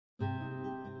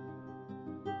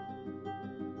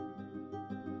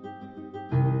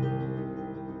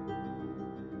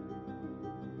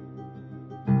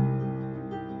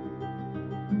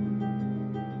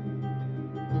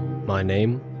My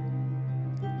name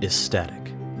is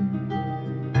Static.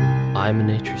 I'm a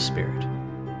nature spirit.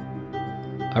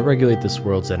 I regulate this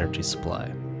world's energy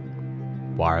supply.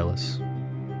 Wireless,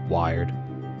 wired,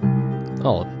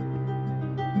 all of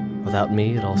it. Without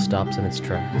me, it all stops in its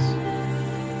tracks.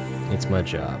 It's my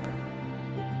job.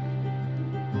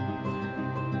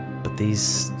 But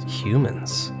these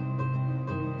humans,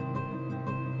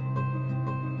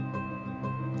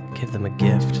 give them a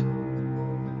gift,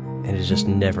 and it's just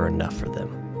never enough for them.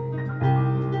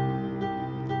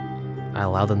 I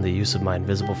allow them the use of my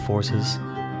invisible forces,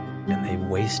 and they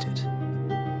waste it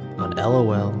on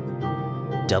LOL,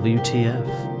 WTF,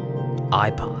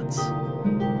 iPods,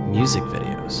 music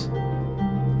videos,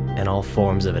 and all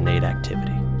forms of innate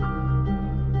activity.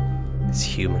 These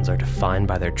humans are defined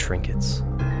by their trinkets.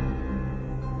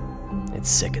 It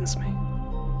sickens me.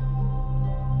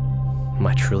 Am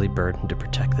I truly burdened to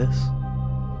protect this?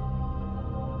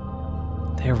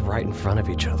 They are right in front of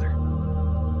each other.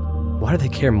 Why do they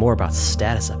care more about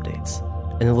status updates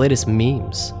and the latest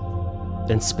memes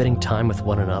than spending time with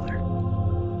one another?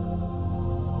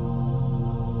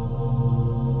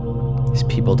 These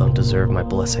people don't deserve my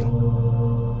blessing.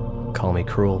 Call me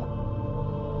cruel,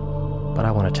 but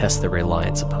I want to test their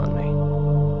reliance upon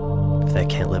me. If they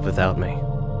can't live without me,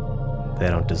 they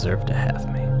don't deserve to have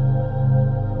me.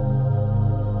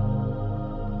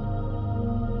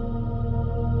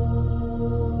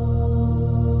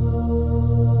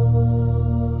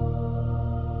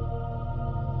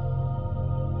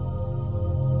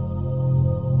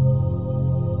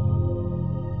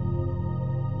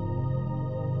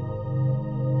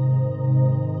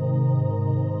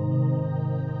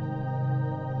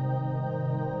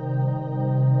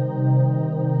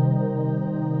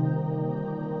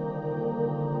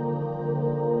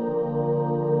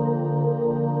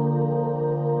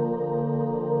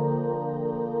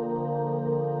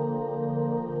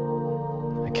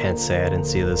 I can't say I didn't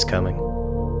see this coming.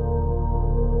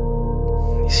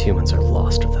 These humans are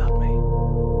lost without me.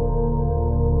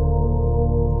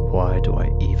 Why do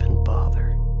I even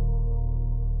bother?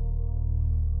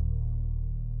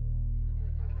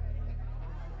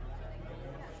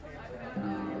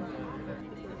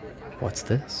 What's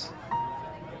this?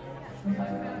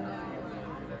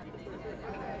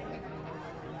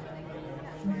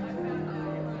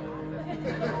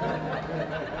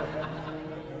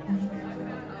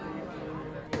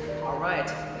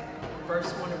 Alright,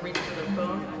 first one to reach for their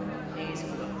phone pays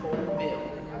for the whole bill.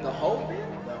 The whole bill?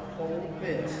 The whole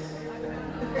bill.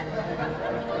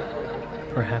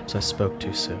 Perhaps I spoke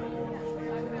too soon.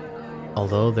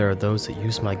 Although there are those that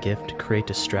use my gift to create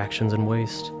distractions and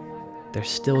waste, there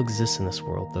still exists in this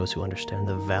world those who understand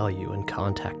the value in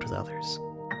contact with others.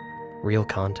 Real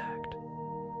contact.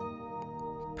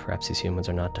 Perhaps these humans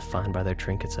are not defined by their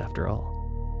trinkets after all.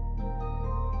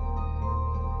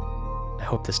 I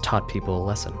hope this taught people a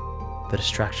lesson. The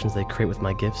distractions they create with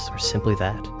my gifts are simply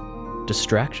that,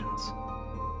 distractions.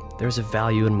 There's a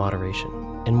value in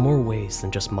moderation, in more ways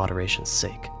than just moderation's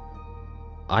sake.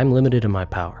 I'm limited in my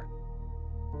power,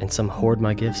 and some hoard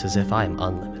my gifts as if I am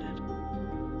unlimited.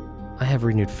 I have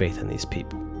renewed faith in these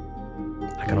people.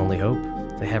 I can only hope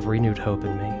they have renewed hope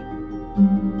in me.